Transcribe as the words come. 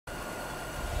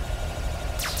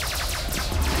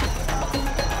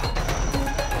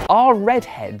Are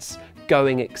redheads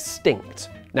going extinct?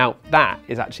 Now, that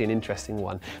is actually an interesting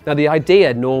one. Now, the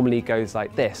idea normally goes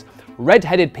like this.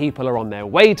 Red-headed people are on their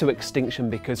way to extinction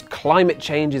because climate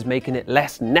change is making it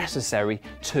less necessary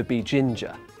to be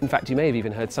ginger. In fact, you may have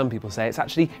even heard some people say it's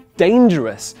actually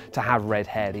dangerous to have red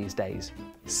hair these days.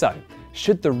 So,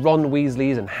 should the Ron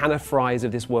Weasleys and Hannah Frys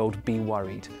of this world be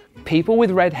worried? People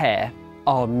with red hair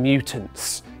are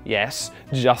mutants. Yes,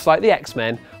 just like the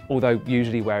X-Men, although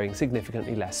usually wearing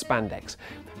significantly less spandex.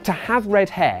 To have red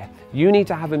hair, you need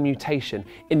to have a mutation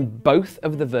in both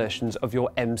of the versions of your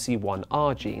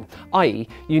MC1R gene, i.e.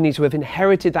 you need to have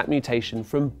inherited that mutation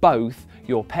from both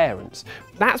your parents.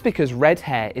 That's because red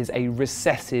hair is a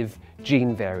recessive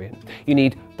gene variant. You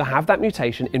need to have that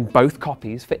mutation in both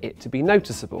copies for it to be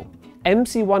noticeable.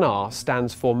 MC1R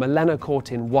stands for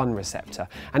melanocortin-1 receptor,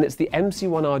 and it's the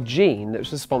MC1R gene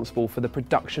that's responsible for the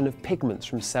production of pigments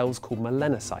from cells called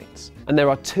melanocytes. And there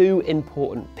are two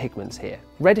important pigments here.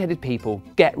 Red-headed people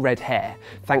get red hair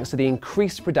thanks to the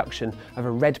increased production of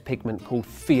a red pigment called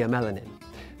pheomelanin.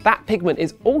 That pigment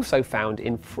is also found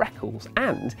in freckles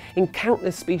and in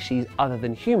countless species other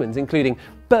than humans, including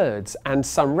birds and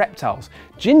some reptiles.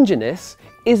 Gingerness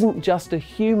isn't just a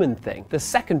human thing. The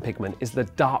second pigment is the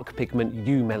dark pigment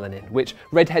eumelanin, which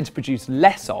redheads produce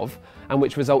less of and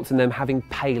which results in them having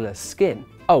paler skin.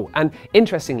 Oh, and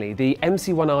interestingly, the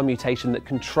MC1R mutation that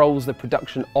controls the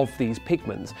production of these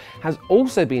pigments has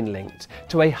also been linked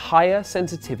to a higher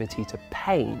sensitivity to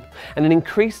pain and an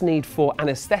increased need for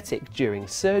anaesthetic during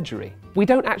surgery. We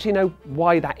don't actually know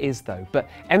why that is though, but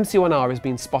MC1R has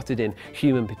been spotted in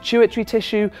human pituitary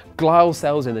tissue, glial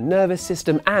cells in the nervous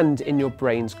system, and in your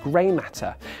brain's grey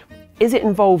matter. Is it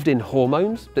involved in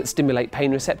hormones that stimulate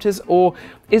pain receptors, or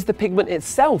is the pigment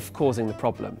itself causing the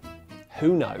problem?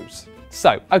 Who knows?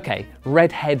 So, okay,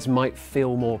 redheads might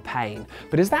feel more pain,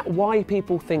 but is that why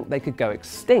people think they could go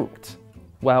extinct?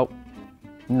 Well,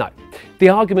 no. The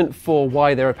argument for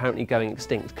why they're apparently going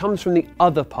extinct comes from the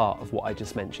other part of what I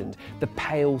just mentioned, the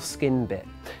pale skin bit.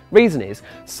 Reason is,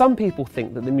 some people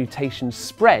think that the mutations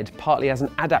spread partly as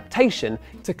an adaptation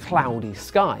to cloudy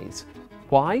skies.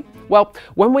 Why? Well,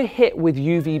 when we're hit with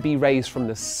UVB rays from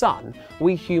the sun,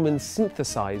 we humans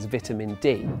synthesize vitamin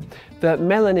D. The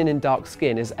melanin in dark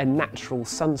skin is a natural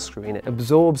sunscreen. It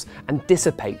absorbs and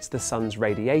dissipates the sun's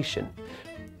radiation.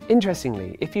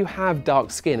 Interestingly, if you have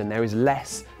dark skin and there is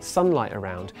less sunlight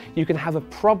around, you can have a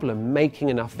problem making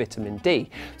enough vitamin D.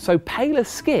 So paler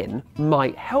skin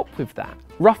might help with that.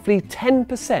 Roughly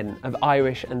 10% of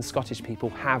Irish and Scottish people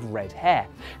have red hair,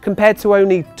 compared to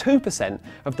only 2%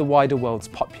 of the wider world's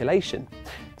population.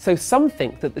 So some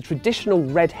think that the traditional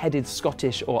red-headed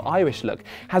Scottish or Irish look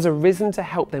has arisen to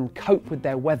help them cope with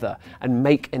their weather and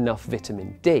make enough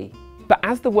vitamin D. But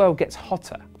as the world gets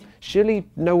hotter, surely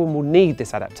no one will need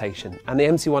this adaptation and the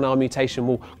MC1R mutation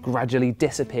will gradually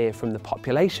disappear from the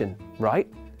population,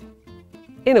 right?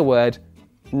 In a word,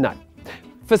 no.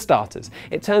 For starters,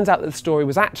 it turns out that the story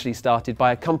was actually started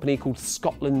by a company called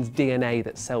Scotland's DNA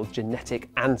that sells genetic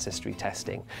ancestry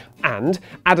testing. And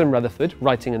Adam Rutherford,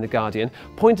 writing in The Guardian,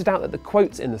 pointed out that the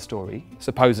quotes in the story,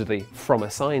 supposedly from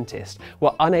a scientist,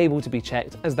 were unable to be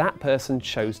checked as that person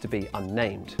chose to be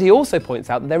unnamed. He also points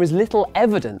out that there is little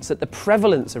evidence that the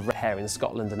prevalence of red hair in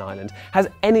Scotland and Ireland has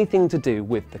anything to do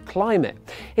with the climate.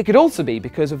 It could also be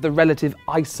because of the relative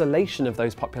isolation of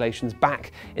those populations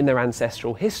back in their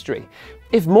ancestral history.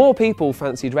 If more people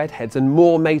fancied redheads and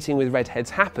more mating with redheads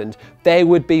happened, there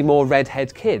would be more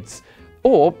redhead kids.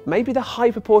 Or maybe the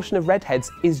high proportion of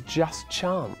redheads is just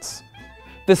chance.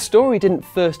 The story didn't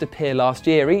first appear last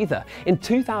year either. In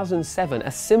 2007,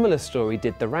 a similar story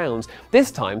did the rounds,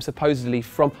 this time supposedly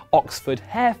from Oxford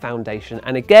Hair Foundation,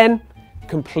 and again,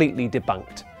 completely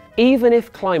debunked. Even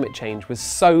if climate change was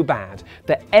so bad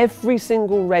that every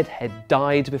single redhead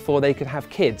died before they could have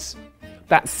kids,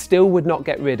 that still would not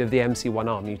get rid of the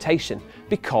MC1R mutation,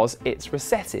 because it's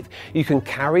recessive. You can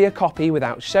carry a copy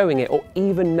without showing it or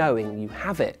even knowing you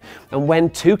have it. And when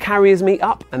two carriers meet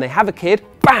up and they have a kid,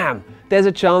 bam, there's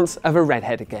a chance of a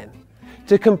redhead again.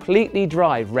 To completely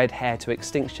drive red hair to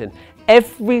extinction,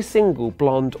 every single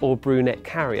blonde or brunette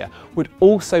carrier would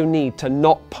also need to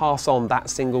not pass on that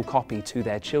single copy to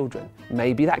their children.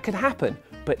 Maybe that could happen,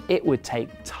 but it would take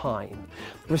time.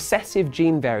 Recessive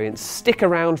gene variants stick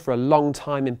around for a long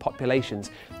time in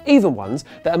populations, even ones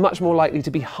that are much more likely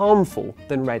to be harmful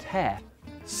than red hair.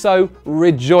 So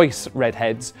rejoice,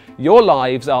 redheads. Your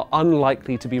lives are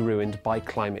unlikely to be ruined by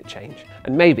climate change.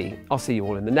 And maybe I'll see you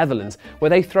all in the Netherlands, where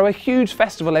they throw a huge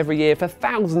festival every year for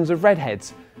thousands of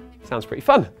redheads. Sounds pretty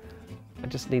fun. I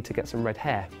just need to get some red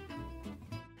hair.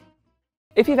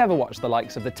 If you've ever watched the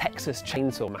likes of the Texas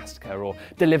Chainsaw Massacre or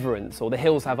Deliverance or The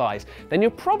Hills Have Eyes, then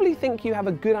you'll probably think you have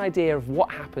a good idea of what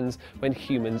happens when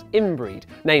humans inbreed,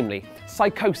 namely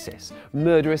psychosis,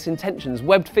 murderous intentions,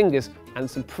 webbed fingers, and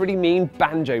some pretty mean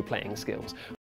banjo playing skills.